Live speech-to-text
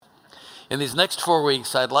In these next 4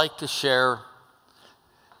 weeks, I'd like to share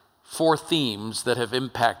 4 themes that have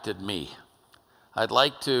impacted me. I'd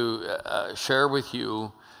like to share with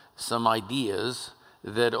you some ideas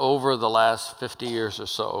that over the last 50 years or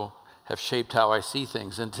so have shaped how I see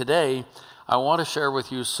things. And today, I want to share with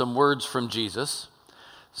you some words from Jesus,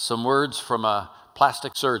 some words from a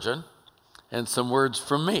plastic surgeon, and some words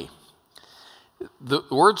from me. The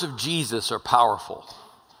words of Jesus are powerful.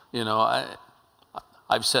 You know,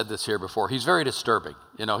 I've said this here before. He's very disturbing.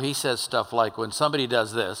 You know, he says stuff like, when somebody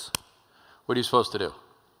does this, what are you supposed to do?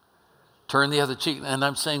 Turn the other cheek. And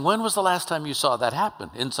I'm saying, when was the last time you saw that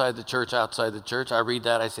happen? Inside the church, outside the church? I read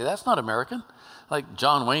that, I say, that's not American. Like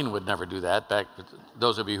John Wayne would never do that. Back,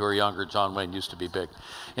 those of you who are younger, John Wayne used to be big.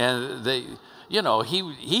 And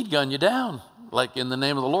he'd gun you down, like in the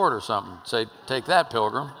name of the Lord or something. Say, take that,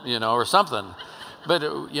 pilgrim, or something. But,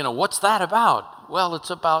 what's that about? Well, it's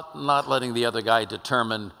about not letting the other guy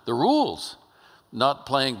determine the rules, not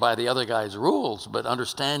playing by the other guy's rules, but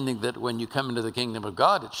understanding that when you come into the kingdom of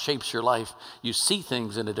God, it shapes your life. You see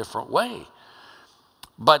things in a different way.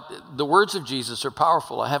 But the words of Jesus are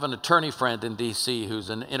powerful. I have an attorney friend in D.C. who's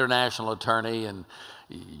an international attorney and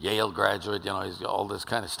Yale graduate, he's got all this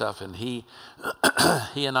kind of stuff. And he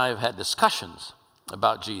and I have had discussions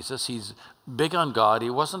about Jesus. He's big on God. He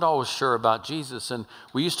wasn't always sure about Jesus. And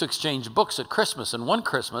we used to exchange books at Christmas. And one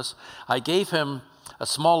Christmas, I gave him a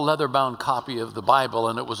small leather-bound copy of the Bible,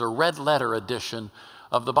 and it was a red letter edition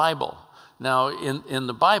of the Bible. Now, in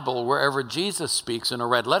the Bible, wherever Jesus speaks in a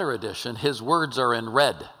red letter edition, his words are in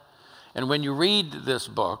red. And when you read this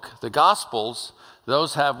book, the Gospels,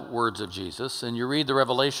 those have words of Jesus. And you read the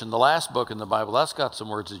Revelation, the last book in the Bible, that's got some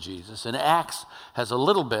words of Jesus. And Acts has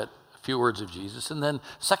a few words of Jesus. And then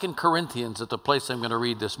 2 Corinthians, at the place I'm going to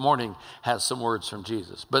read this morning, has some words from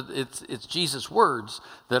Jesus. But it's Jesus' words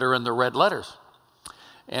that are in the red letters.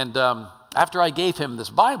 And after I gave him this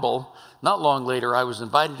Bible, not long later, I was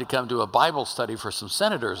invited to come to a Bible study for some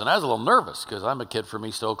senators. And I was a little nervous because I'm a kid from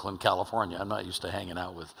East Oakland, California. I'm not used to hanging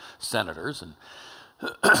out with senators. And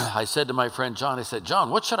I said to my friend John, I said, John,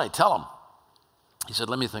 what should I tell them? He said,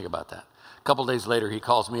 let me think about that. A couple days later, he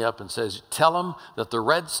calls me up and says, tell them that the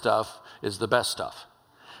red stuff is the best stuff.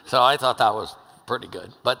 So I thought that was pretty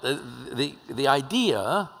good. But the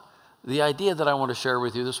idea that I want to share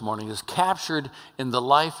with you this morning is captured in the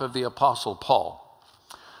life of the Apostle Paul.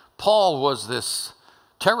 Paul was this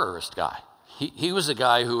terrorist guy. He was a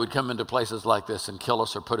guy who would come into places like this and kill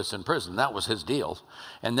us or put us in prison. That was his deal.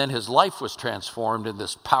 And then his life was transformed in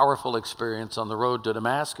this powerful experience on the road to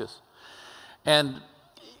Damascus. And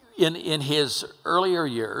in his earlier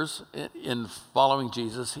years, in following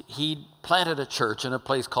Jesus, he planted a church in a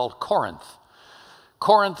place called Corinth.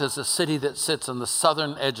 Corinth is a city that sits on the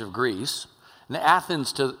southern edge of Greece, and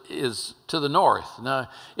Athens is to the north. Now,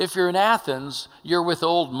 if you're in Athens, you're with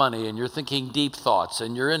old money, and you're thinking deep thoughts,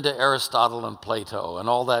 and you're into Aristotle and Plato and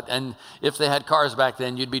all that. And if they had cars back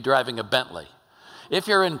then, you'd be driving a Bentley. If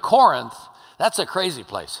you're in Corinth, that's a crazy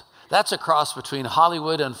place. That's a cross between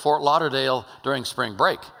Hollywood and Fort Lauderdale during spring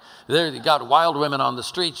break. There you got wild women on the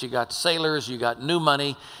streets, you got sailors, you got new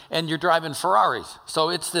money, and you're driving Ferraris. So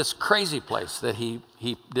it's this crazy place that he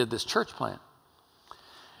did this church plant.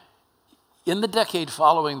 In the decade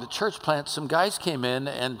following the church plant, some guys came in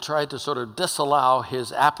and tried to sort of disallow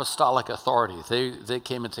his apostolic authority. They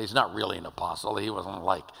came and said he's not really an apostle. He wasn't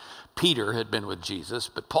like Peter had been with Jesus,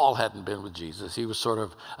 but Paul hadn't been with Jesus. He was sort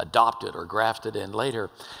of adopted or grafted in later.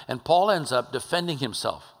 And Paul ends up defending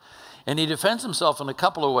himself. And he defends himself in a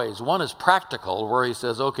couple of ways. One is practical, where he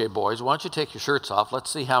says, okay, boys, why don't you take your shirts off? Let's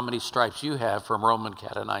see how many stripes you have from Roman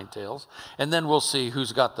cat o' nine tails. And then we'll see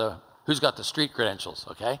who's got the street credentials,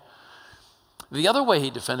 okay? The other way he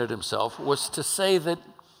defended himself was to say that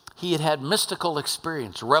he had had mystical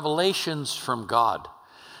experience, revelations from God.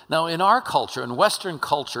 Now, in our culture, in Western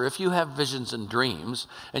culture, if you have visions and dreams,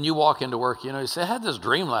 and you walk into work, you say, I had this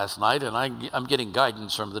dream last night, and I'm getting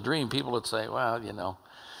guidance from the dream, people would say, well,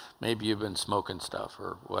 maybe you've been smoking stuff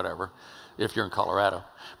or whatever, if you're in Colorado.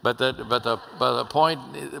 But the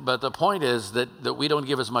point is that we don't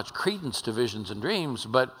give as much credence to visions and dreams.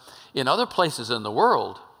 But in other places in the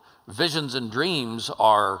world, visions and dreams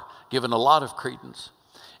are given a lot of credence.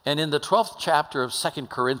 And in the 12th chapter of 2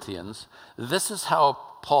 Corinthians, this is how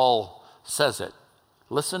Paul says it.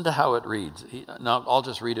 Listen to how it reads. Now, I'll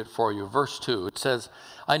just read it for you. Verse 2, it says,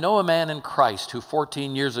 I know a man in Christ who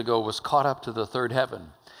 14 years ago was caught up to the third heaven.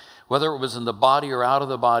 Whether it was in the body or out of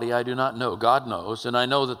the body, I do not know. God knows. And I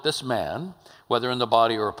know that this man, whether in the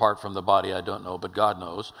body or apart from the body, I don't know, but God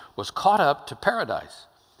knows, was caught up to paradise.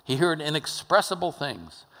 He heard inexpressible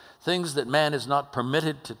things, things that man is not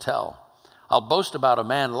permitted to tell. I'll boast about a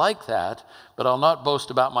man like that, but I'll not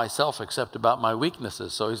boast about myself except about my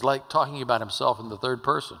weaknesses. So he's like talking about himself in the third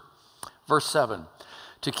person. Verse 7,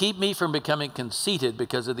 to keep me from becoming conceited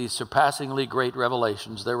because of these surpassingly great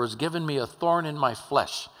revelations, there was given me a thorn in my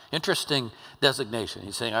flesh. Interesting designation.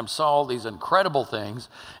 He's saying, I saw all these incredible things,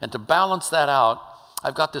 and to balance that out,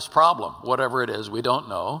 I've got this problem, whatever it is, we don't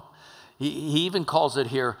know. He even calls it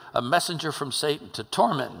here a messenger from Satan to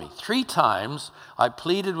torment me. 3 times I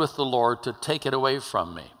pleaded with the Lord to take it away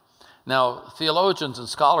from me. Now, theologians and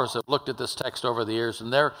scholars have looked at this text over the years,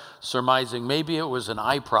 and they're surmising maybe it was an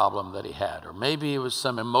eye problem that he had, or maybe it was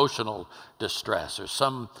some emotional distress, or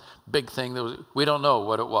some big thing that was, we don't know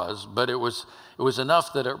what it was, but it was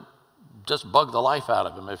enough that it just bugged the life out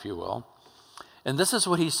of him, if you will. And this is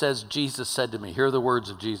what he says Jesus said to me. Hear the words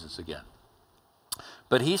of Jesus again.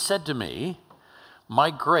 But he said to me, my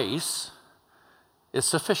grace is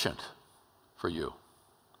sufficient for you,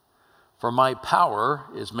 for my power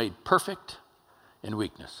is made perfect in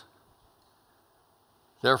weakness.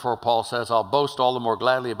 Therefore, Paul says, I'll boast all the more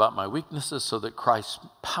gladly about my weaknesses so that Christ's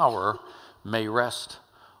power may rest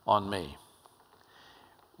on me.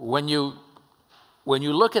 When you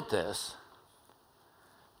look at this,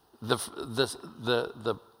 the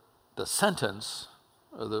sentence,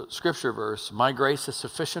 or the scripture verse, my grace is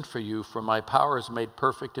sufficient for you, for my power is made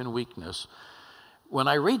perfect in weakness. When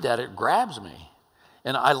I read that, it grabs me.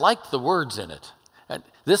 And I like the words in it. And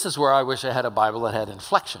this is where I wish I had a Bible that had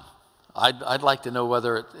inflection. I'd like to know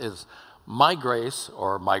whether it is my grace,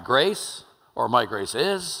 or my grace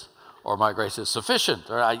is, or my grace is sufficient.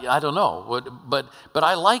 Or I don't know. But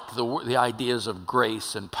I like the ideas of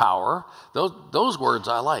grace and power. Those words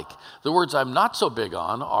I like. The words I'm not so big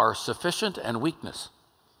on are sufficient and weakness.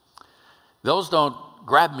 Those don't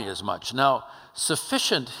grab me as much. Now,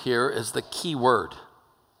 sufficient here is the key word.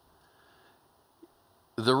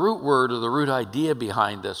 The root word, or the root idea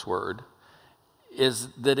behind this word, is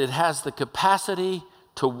that it has the capacity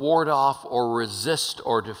to ward off or resist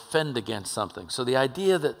or defend against something. So the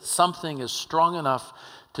idea that something is strong enough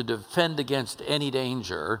to defend against any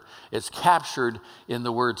danger is captured in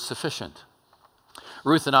the word sufficient.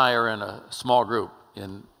 Ruth and I are in a small group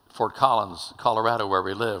in Fort Collins, Colorado, where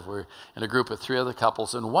we live. We're in a group of 3 other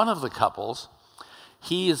couples, and one of the couples,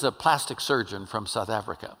 he is a plastic surgeon from South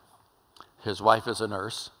Africa. His wife is a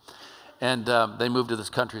nurse, and they moved to this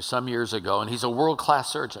country some years ago, and he's a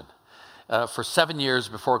world-class surgeon. For 7 years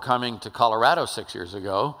before coming to Colorado 6 years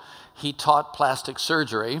ago, he taught plastic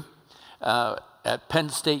surgery at Penn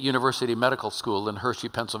State University Medical School in Hershey,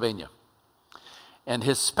 Pennsylvania. And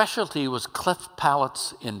his specialty was cleft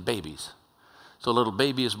palates in babies. So a little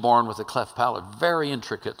baby is born with a cleft palate. Very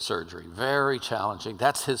intricate surgery, very challenging.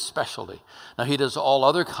 That's his specialty. Now, he does all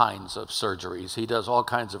other kinds of surgeries. He does all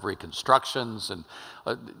kinds of reconstructions, and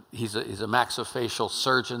he's a maxillofacial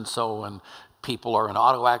surgeon, so when people are in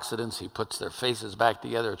auto accidents, he puts their faces back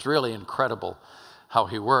together. It's really incredible how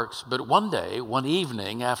he works. But one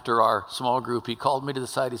evening, after our small group, he called me to the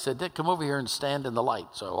side. He said, Dick, come over here and stand in the light.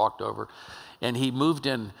 So I walked over, and he moved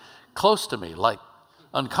in close to me, like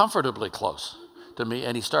uncomfortably close to me,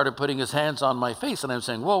 and he started putting his hands on my face, and I'm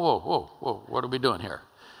saying, whoa, what are we doing here?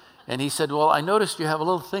 And he said, well, I noticed you have a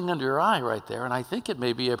little thing under your eye right there, and I think it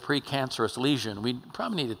may be a precancerous lesion. We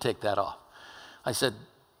probably need to take that off. I said,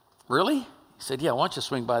 really? He said, yeah, why don't you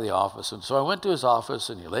swing by the office? And so I went to his office,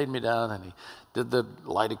 and he laid me down, and he did the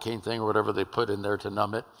lidocaine thing or whatever they put in there to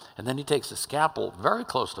numb it, and then he takes a scalpel very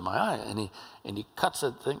close to my eye, and he cuts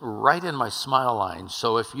that thing right in my smile line.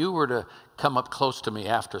 So if you were to come up close to me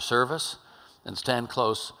after service and stand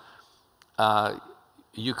close,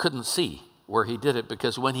 you couldn't see where he did it,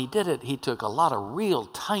 because when he did it, he took a lot of real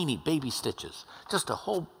tiny baby stitches, just a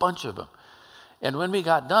whole bunch of them. And when we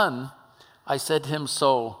got done, I said to him,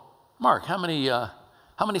 so, Mark, how many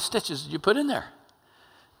stitches did you put in there?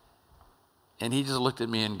 And he just looked at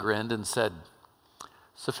me and grinned and said,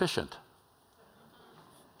 sufficient.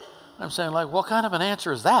 I'm saying, like, what kind of an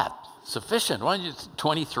answer is that? Sufficient. Why don't you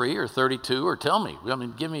 23 or 32 or tell me? I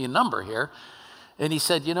mean, give me a number here. And he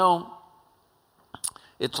said,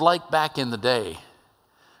 it's like back in the day,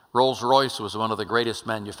 Rolls-Royce was one of the greatest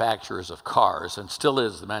manufacturers of cars and still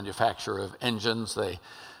is the manufacturer of engines. This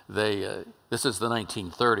is the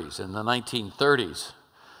 1930s. In the 1930s,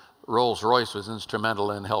 Rolls-Royce was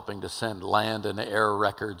instrumental in helping to send land and air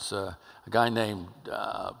records. A guy named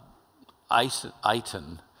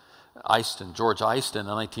George Easton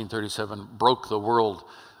in 1937 broke the world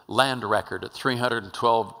land record at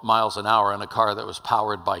 312 miles an hour in a car that was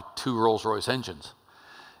powered by 2 Rolls-Royce engines.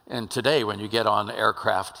 And today, when you get on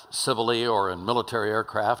aircraft, civilly or in military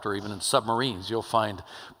aircraft or even in submarines, you'll find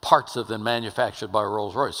parts of them manufactured by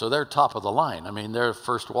Rolls-Royce. So they're top of the line. I mean, they're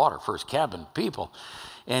first water, first cabin people.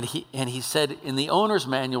 And he said in the owner's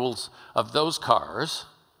manuals of those cars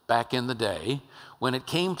back in the day, when it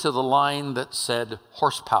came to the line that said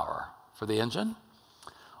horsepower for the engine,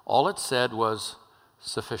 all it said was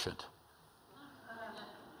sufficient.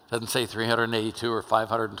 Doesn't say 382 or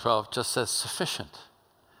 512, just says sufficient.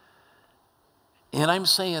 And I'm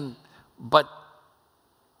saying, but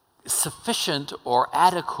sufficient or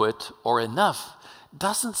adequate or enough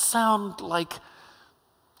doesn't sound like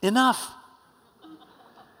enough.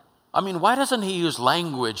 I mean, why doesn't he use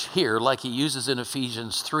language here like he uses in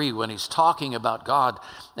Ephesians 3 when he's talking about God?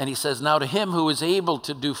 And he says, now to him who is able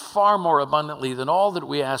to do far more abundantly than all that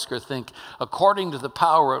we ask or think, according to the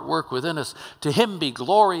power at work within us, to him be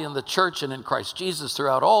glory in the church and in Christ Jesus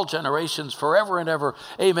throughout all generations, forever and ever.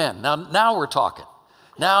 Amen. Now we're talking.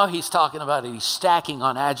 Now he's talking about it. He's stacking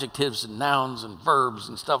on adjectives and nouns and verbs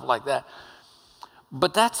and stuff like that.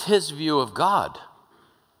 But that's his view of God.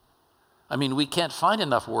 I mean, we can't find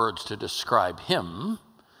enough words to describe him,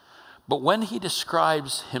 but when he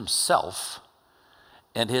describes himself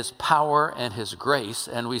and his power and his grace,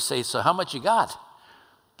 and we say, so how much you got?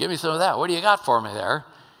 Give me some of that. What do you got for me there?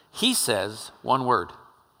 He says one word: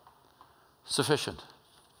 sufficient,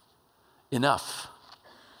 enough.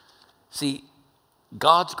 See,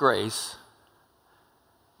 God's grace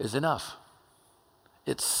is enough.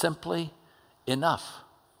 It's simply enough.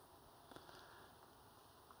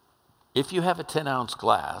 If you have a 10-ounce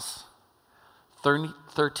glass,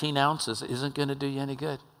 13 ounces isn't going to do you any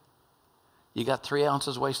good. You got 3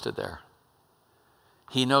 ounces wasted there.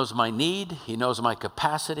 He knows my need. He knows my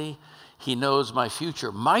capacity. He knows my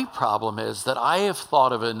future. My problem is that I have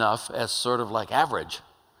thought of enough as sort of like average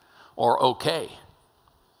or okay,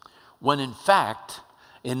 when in fact,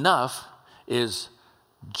 enough is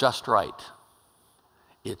just right.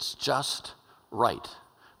 It's just right.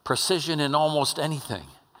 Precision in almost anything.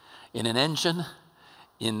 In an engine,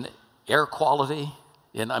 in air quality,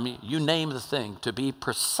 you name the thing. To be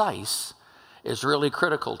precise is really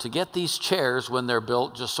critical. To get these chairs when they're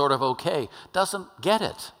built just sort of okay doesn't get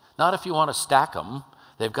it. Not if you want to stack them.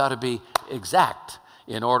 They've got to be exact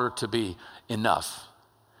in order to be enough.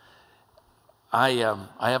 I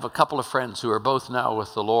have a couple of friends who are both now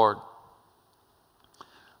with the Lord.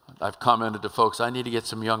 I've commented to folks, I need to get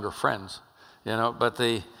some younger friends,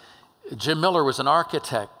 but Jim Miller was an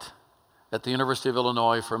architect at the University of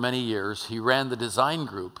Illinois for many years. He ran the design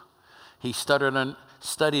group. He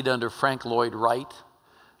studied under Frank Lloyd Wright.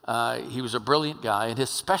 He was a brilliant guy, and his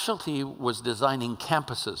specialty was designing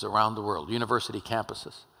campuses around the world, university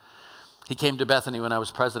campuses. He came to Bethany when I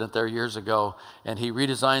was president there years ago, and he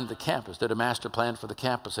redesigned the campus, did a master plan for the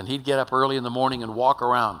campus, and he'd get up early in the morning and walk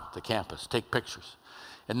around the campus, take pictures.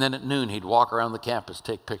 And then at noon, he'd walk around the campus,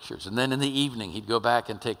 take pictures. And then in the evening, he'd go back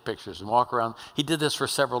and take pictures and walk around. He did this for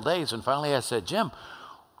several days. And finally, I said, Jim,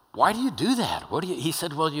 why do you do that? He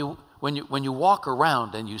said, well, when you walk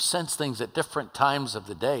around and you sense things at different times of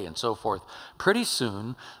the day and so forth, pretty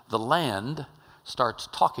soon the land starts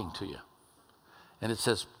talking to you. And it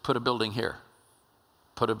says, put a building here,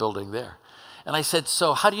 put a building there. And I said,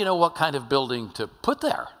 so how do you know what kind of building to put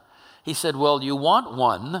there? He said, well, you want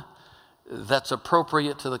one that's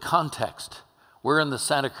appropriate to the context. We're in the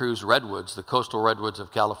Santa Cruz Redwoods, the coastal redwoods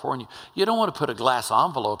of California. You don't want to put a glass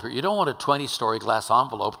envelope here. You don't want a 20-story glass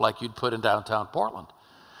envelope like you'd put in downtown Portland.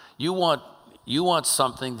 You want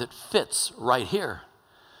something that fits right here.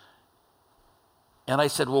 And I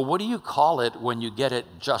said, well, what do you call it when you get it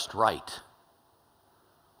just right?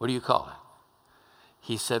 What do you call it?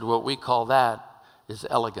 He said, what we call that is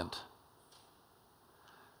elegant.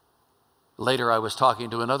 Later, I was talking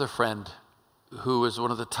to another friend who was one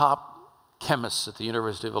of the top chemists at the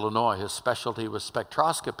University of Illinois. His specialty was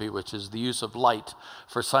spectroscopy, which is the use of light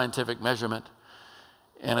for scientific measurement.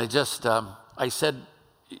 And I said,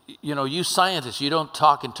 you scientists, you don't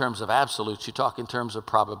talk in terms of absolutes, you talk in terms of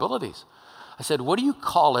probabilities. I said, what do you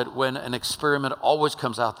call it when an experiment always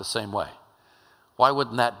comes out the same way? Why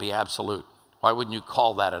wouldn't that be absolute? Why wouldn't you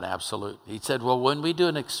call that an absolute? He said, well, when we do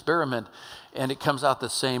an experiment and it comes out the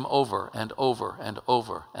same over and over and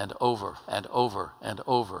over and over and over and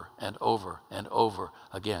over and over and over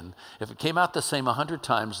again, if it came out the same 100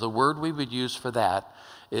 times, the word we would use for that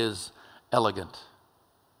is elegant.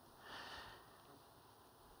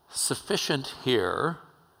 Sufficient here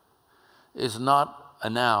is not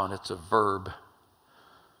a noun, it's a verb.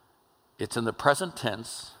 It's in the present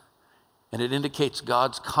tense, and it indicates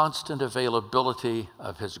God's constant availability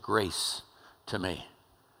of his grace to me.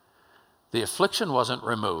 The affliction wasn't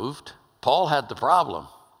removed. Paul had the problem.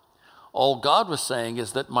 All God was saying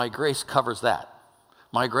is that my grace covers that.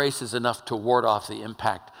 My grace is enough to ward off the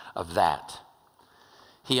impact of that.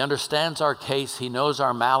 He understands our case, he knows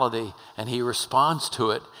our malady, and he responds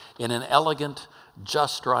to it in an elegant,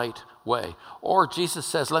 just right way. Or Jesus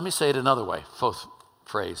says, let me say it another way, fourth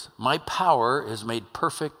phrase, my power is made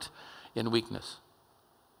perfect in weakness.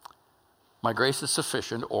 My grace is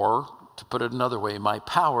sufficient, or to put it another way, my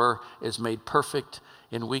power is made perfect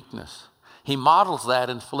in weakness. He models that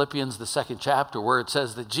in Philippians, the 2nd chapter, where it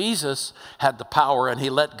says that Jesus had the power and he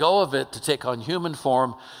let go of it to take on human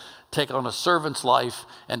form, take on a servant's life,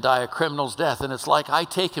 and die a criminal's death. And it's like I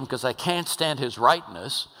take him because I can't stand his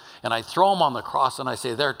rightness, and I throw him on the cross and I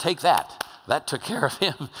say, there, take that. That took care of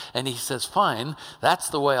him. And he says, fine, that's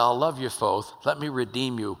the way I'll love you both. Let me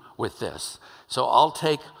redeem you with this. So I'll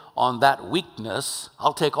take on that weakness.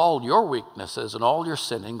 I'll take all your weaknesses and all your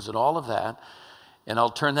sinnings and all of that, and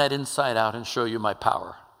I'll turn that inside out and show you my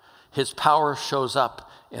power. His power shows up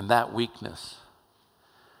in that weakness.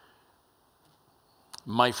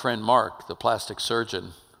 My friend Mark, the plastic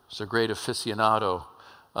surgeon, is a great aficionado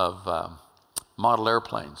of model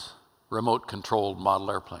airplanes, remote-controlled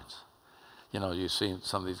model airplanes. You know, you see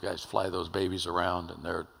some of these guys fly those babies around, and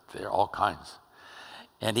they're all kinds.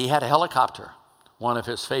 And he had a helicopter. One of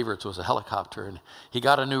his favorites was a helicopter, and he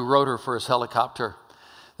got a new rotor for his helicopter.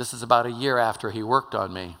 This is about a year after he worked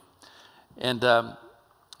on me. And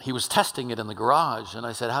he was testing it in the garage, and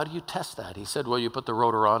I said, how do you test that? He said, well, you put the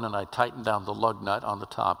rotor on, and I tighten down the lug nut on the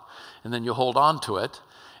top, and then you hold on to it,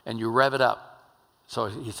 and you rev it up. So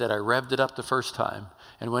he said, I revved it up the first time,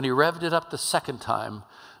 and when he revved it up the second time,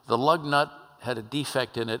 the lug nut had a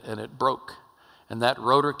defect in it, and it broke. And that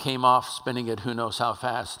rotor came off, spinning it who knows how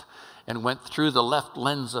fast, and went through the left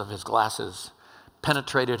lens of his glasses,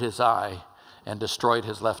 penetrated his eye, and destroyed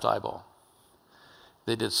his left eyeball.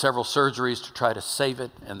 They did several surgeries to try to save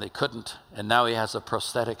it, and they couldn't, and now he has a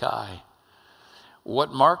prosthetic eye.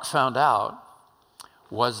 What Mark found out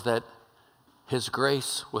was that his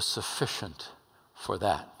grace was sufficient for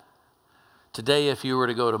that. Today, if you were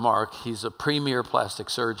to go to Mark, he's a premier plastic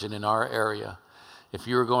surgeon in our area. If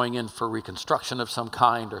you were going in for reconstruction of some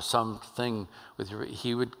kind or something,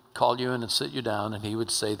 he would call you in and sit you down, and he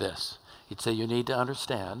would say this. He'd say, you need to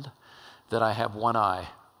understand that I have one eye.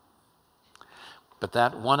 But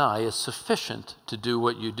that one eye is sufficient to do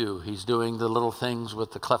what you do. He's doing the little things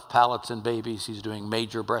with the cleft palates in babies. He's doing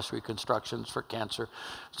major breast reconstructions for cancer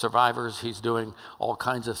survivors. He's doing all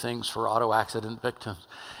kinds of things for auto accident victims.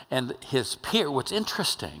 And his peer, what's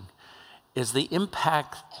interesting is the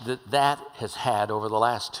impact that has had over the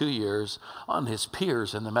last 2 years on his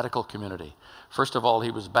peers in the medical community. First of all,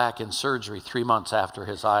 he was back in surgery 3 months after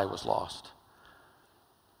his eye was lost.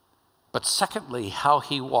 But secondly, how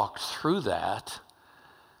he walked through that,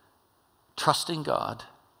 trusting God,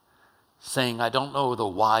 saying, I don't know the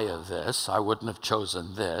why of this. I wouldn't have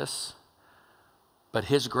chosen this. But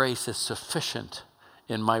his grace is sufficient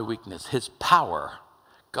in my weakness. His power,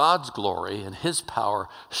 God's glory and his power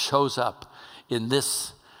shows up in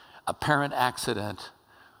this apparent accident.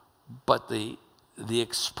 But the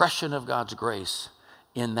expression of God's grace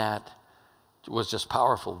in that was just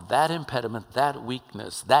powerful. That impediment, that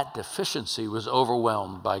weakness, that deficiency was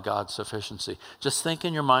overwhelmed by God's sufficiency. Just think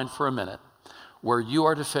in your mind for a minute. Where you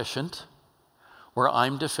are deficient, where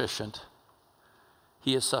I'm deficient,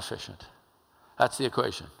 he is sufficient. That's the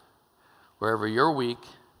equation. Wherever you're weak,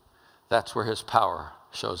 that's where his power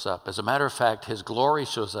shows up. As a matter of fact, his glory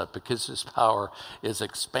shows up because his power is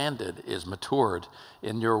expanded, is matured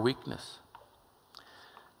in your weakness.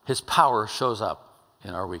 His power shows up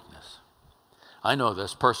in our weakness. I know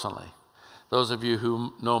this personally. Those of you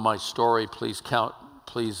who know my story, please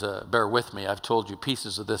bear with me. I've told you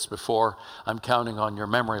pieces of this before. I'm counting on your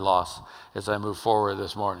memory loss as I move forward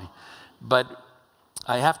this morning. But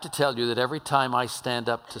I have to tell you that every time I stand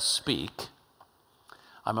up to speak,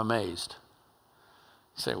 I'm amazed.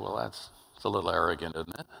 You say, well, that's a little arrogant,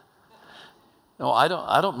 isn't it? No, I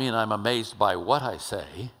don't mean I'm amazed by what I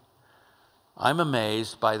say. I'm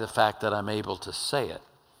amazed by the fact that I'm able to say it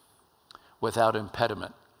without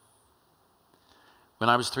impediment. When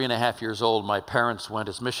I was 3.5 years old, my parents went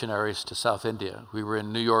as missionaries to South India. We were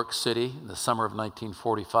in New York City in the summer of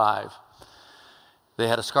 1945. They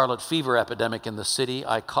had a scarlet fever epidemic in the city.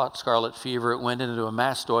 I caught scarlet fever. It went into a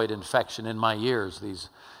mastoid infection in my ears, these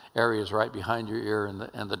areas right behind your ear.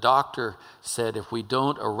 And the doctor said, if we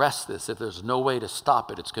don't arrest this, if there's no way to stop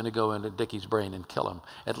it, it's going to go into Dickie's brain and kill him.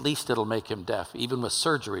 At least it'll make him deaf. Even with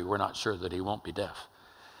surgery, we're not sure that he won't be deaf.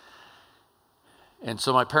 And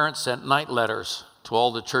so my parents sent night letters to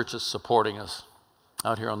all the churches supporting us.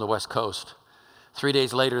 out here on the West Coast. 3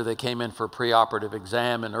 days later, they came in for a preoperative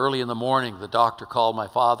exam, and early in the morning, the doctor called my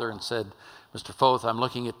father and said, Mr. Foth, I'm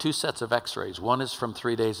looking at 2 sets of x-rays. One is from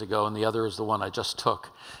 3 days ago, and the other is the one I just took.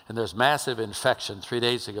 And there's massive infection 3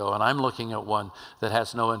 days ago, and I'm looking at one that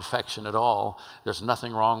has no infection at all. There's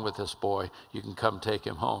nothing wrong with this boy. You can come take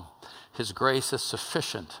him home. His grace is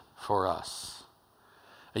sufficient for us.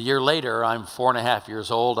 A year later, I'm 4.5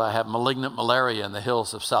 years old. I have malignant malaria in the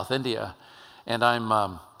hills of South India, and I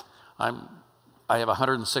have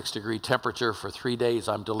 106-degree temperature for 3 days.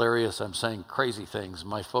 I'm delirious. I'm saying crazy things.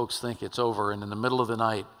 My folks think it's over. And in the middle of the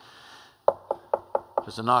night,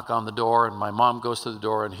 there's a knock on the door, and my mom goes to the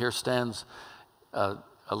door, and here stands a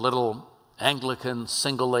little Anglican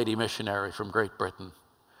single lady missionary from Great Britain.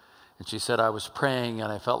 And she said, I was praying,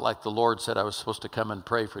 and I felt like the Lord said I was supposed to come and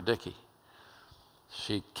pray for Dickie.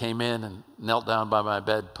 She came in and knelt down by my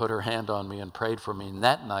bed, put her hand on me, and prayed for me. And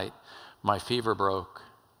that night, my fever broke.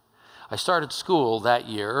 I started school that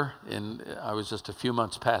year, and I was just a few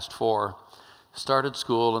months past 4. Started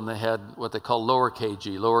school, and they had what they call lower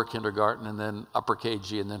KG, lower kindergarten, and then upper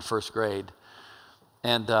KG, and then first grade.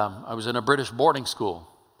 And I was in a British boarding school,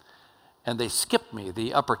 and they skipped me,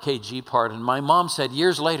 the upper KG part. And my mom said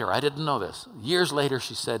years later, I didn't know this, years later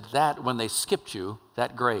she said that when they skipped you,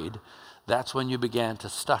 that grade, that's when you began to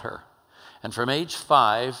stutter. And from age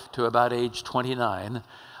 5 to about age 29,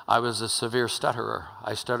 I was a severe stutterer.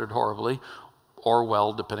 I stuttered horribly, or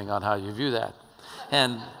well, depending on how you view that.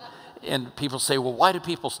 And people say, well, why do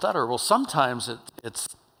people stutter? Well, sometimes it's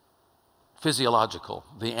physiological.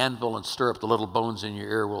 The anvil and stirrup, the little bones in your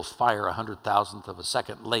ear, will fire 100,000th of a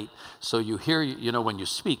second late. So you hear, when you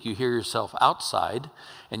speak, you hear yourself outside,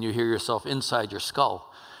 and you hear yourself inside your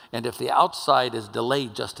skull. And if the outside is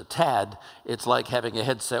delayed just a tad, it's like having a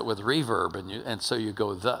headset with reverb, and so you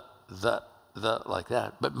go the like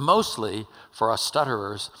that. But mostly for us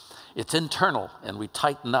stutterers, it's internal, and we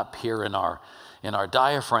tighten up here in our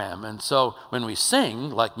diaphragm. And so when we sing,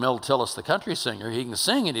 like Mel Tillis, the country singer, he can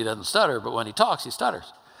sing and he doesn't stutter, but when he talks, he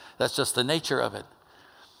stutters. That's just the nature of it.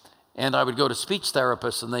 And I would go to speech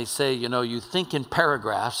therapists, and they say, you think in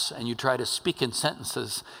paragraphs and you try to speak in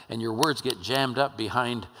sentences, and your words get jammed up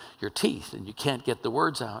behind your teeth and you can't get the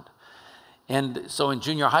words out. And so in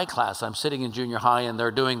junior high class, I'm sitting in junior high, and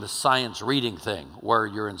they're doing the science reading thing where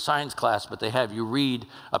you're in science class, but they have you read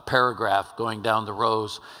a paragraph going down the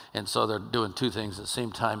rows. And so they're doing 2 things at the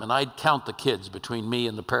same time. And I'd count the kids between me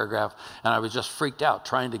and the paragraph, and I was just freaked out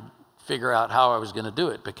trying to figure out how I was going to do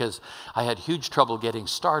it, because I had huge trouble getting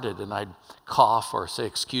started, and I'd cough or say,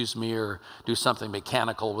 excuse me, or do something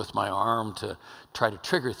mechanical with my arm to try to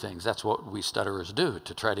trigger things. That's what we stutterers do,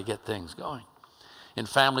 to try to get things going. In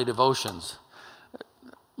family devotions,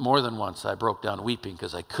 more than once I broke down weeping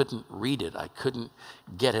because I couldn't read it. I couldn't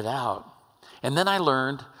get it out. And then I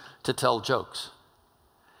learned to tell jokes.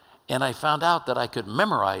 And I found out that I could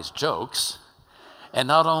memorize jokes. And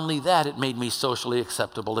not only that, it made me socially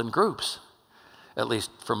acceptable in groups, at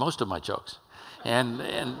least for most of my jokes. And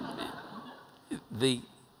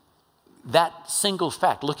that single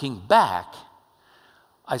fact, looking back,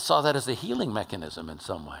 I saw that as a healing mechanism in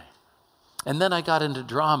some way. And then I got into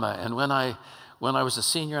drama, and when I was a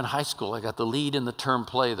senior in high school, I got the lead in the term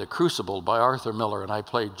play, The Crucible by Arthur Miller, and I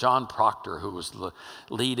played John Proctor, who was the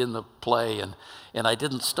lead in the play, and I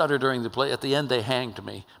didn't stutter during the play. At the end, they hanged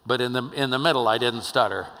me, but in the middle, I didn't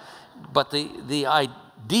stutter. But the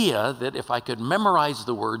idea that if I could memorize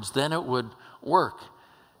the words, then it would work.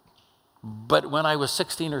 But when I was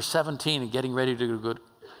 16 or 17 and getting ready to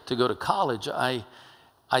go to college,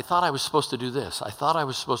 I thought I was supposed to do this. I thought I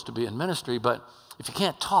was supposed to be in ministry, but if you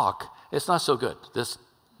can't talk, it's not so good. This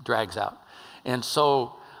drags out. And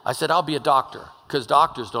so I said, I'll be a doctor, because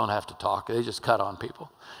doctors don't have to talk. They just cut on people.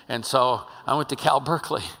 And so I went to Cal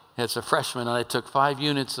Berkeley as a freshman, and I took 5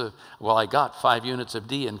 units I got 5 units of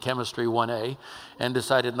D in Chemistry 1A, and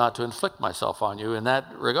decided not to inflict myself on you in that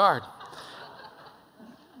regard.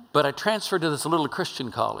 But I transferred to this little Christian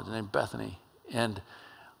college named Bethany, and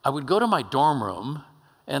I would go to my dorm room,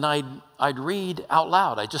 and I'd read out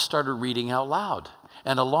loud. I just started reading out loud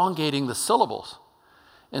and elongating the syllables.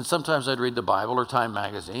 And sometimes I'd read the Bible or Time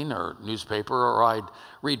magazine or newspaper, or I'd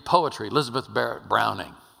read poetry, Elizabeth Barrett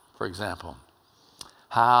Browning, for example.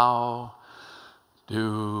 How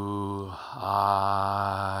do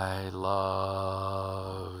I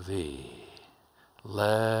love thee?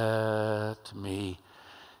 Let me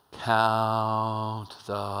count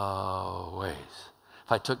the ways.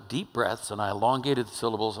 If I took deep breaths and I elongated the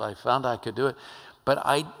syllables, I found I could do it. But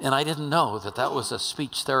I didn't know that was a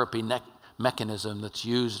speech therapy mechanism that's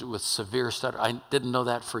used with severe stutter. I didn't know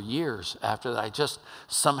that for years after that. I just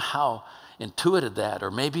somehow intuited that,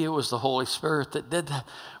 or maybe it was the Holy Spirit that did that.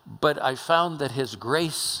 But I found that his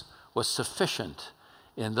grace was sufficient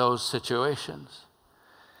in those situations.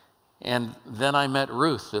 And then I met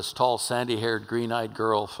Ruth, this tall, sandy-haired, green-eyed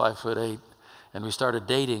girl, 5'8", and we started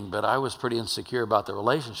dating, but I was pretty insecure about the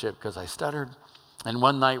relationship because I stuttered. And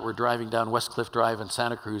one night we're driving down West Cliff Drive in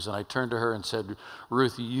Santa Cruz, and I turned to her and said,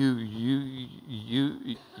 Ruth, you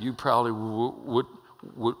probably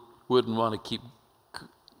wouldn't want to keep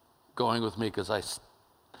going with me because I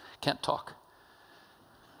can't talk.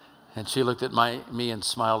 And she looked at me and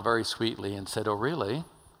smiled very sweetly and said, oh, really?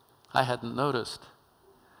 I hadn't noticed.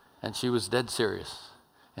 And she was dead serious,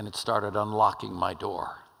 and it started unlocking my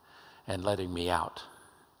door and letting me out.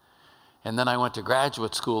 And then I went to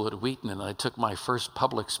graduate school at Wheaton, and I took my first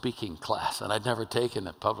public speaking class, and I'd never taken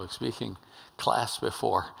a public speaking class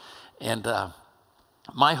before. And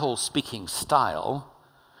my whole speaking style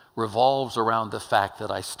revolves around the fact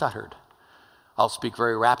that I stuttered. I'll speak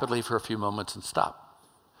very rapidly for a few moments and stop.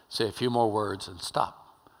 Say a few more words and stop.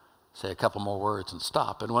 Say a couple more words and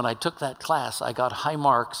stop. And when I took that class, I got high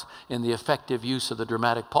marks in the effective use of the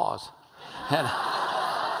dramatic pause. And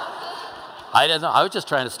I didn't know. I was just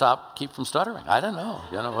trying to keep from stuttering. I don't know.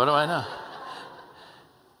 What do I know?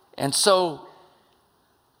 And so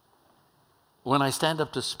when I stand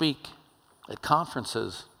up to speak at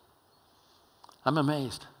conferences, I'm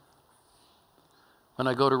amazed. When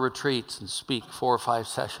I go to retreats and speak 4 or 5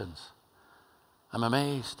 sessions, I'm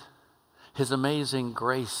amazed. His amazing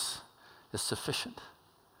grace is sufficient.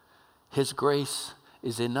 His grace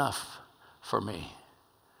is enough for me.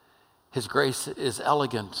 His grace is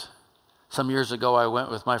elegant. Some years ago, I went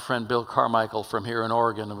with my friend Bill Carmichael from here in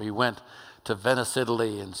Oregon, and we went to Venice,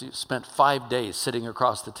 Italy, and spent 5 days sitting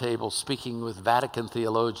across the table speaking with Vatican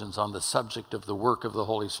theologians on the subject of the work of the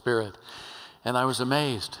Holy Spirit. And I was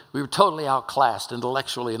amazed. We were totally outclassed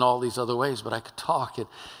intellectually in all these other ways, but I could talk.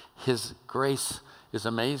 His grace is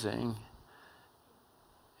amazing.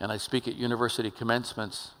 And I speak at university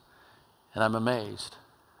commencements, and I'm amazed.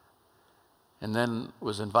 And then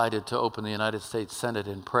was invited to open the United States Senate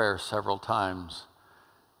in prayer several times,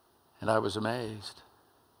 and I was amazed.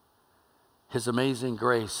 His amazing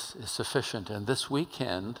grace is sufficient, and this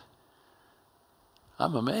weekend,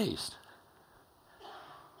 I'm amazed,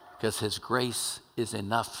 because his grace is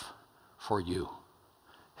enough for you.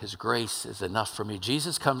 His grace is enough for me.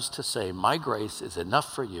 Jesus comes to say, my grace is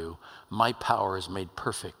enough for you. My power is made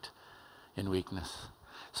perfect in weakness.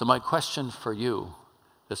 So my question for you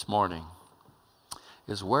this morning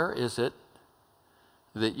is, where is it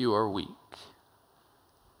that you are weak?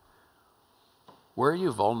 Where are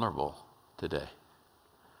you vulnerable today?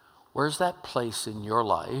 Where's that place in your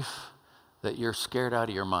life that you're scared out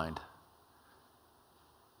of your mind?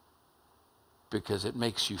 Because it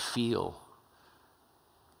makes you feel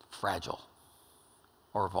fragile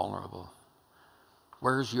or vulnerable.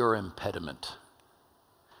 Where's your impediment?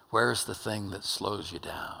 Where's the thing that slows you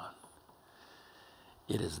down?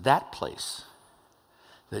 It is that place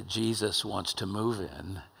that Jesus wants to move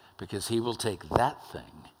in, because he will take that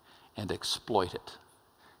thing and exploit it.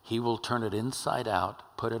 He will turn it inside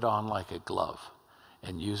out, put it on like a glove,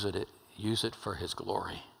 and use it for his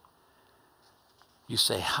glory. You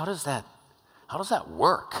say, how does that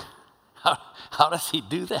work? How does he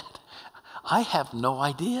do that? I have no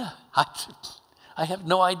idea. I have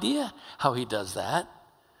no idea how he does that.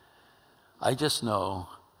 I just know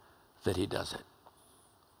that he does it.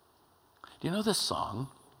 Do you know this song?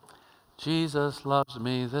 Jesus loves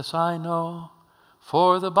me, this I know,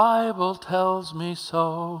 for the Bible tells me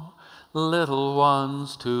so. Little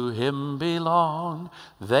ones to him belong.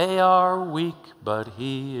 They are weak, but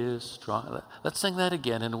he is strong. Let's sing that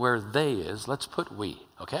again, and where they is, let's put we,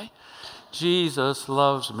 okay? Jesus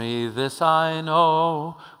loves me, this I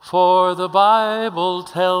know, for the Bible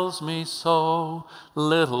tells me so.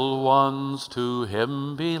 Little ones to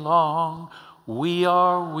him belong. We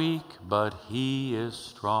are weak, but he is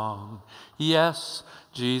strong. Yes,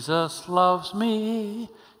 Jesus loves me.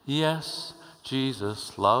 Yes,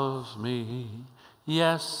 Jesus loves me.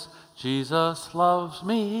 Yes, Jesus loves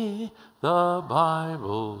me. The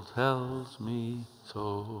Bible tells me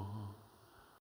so.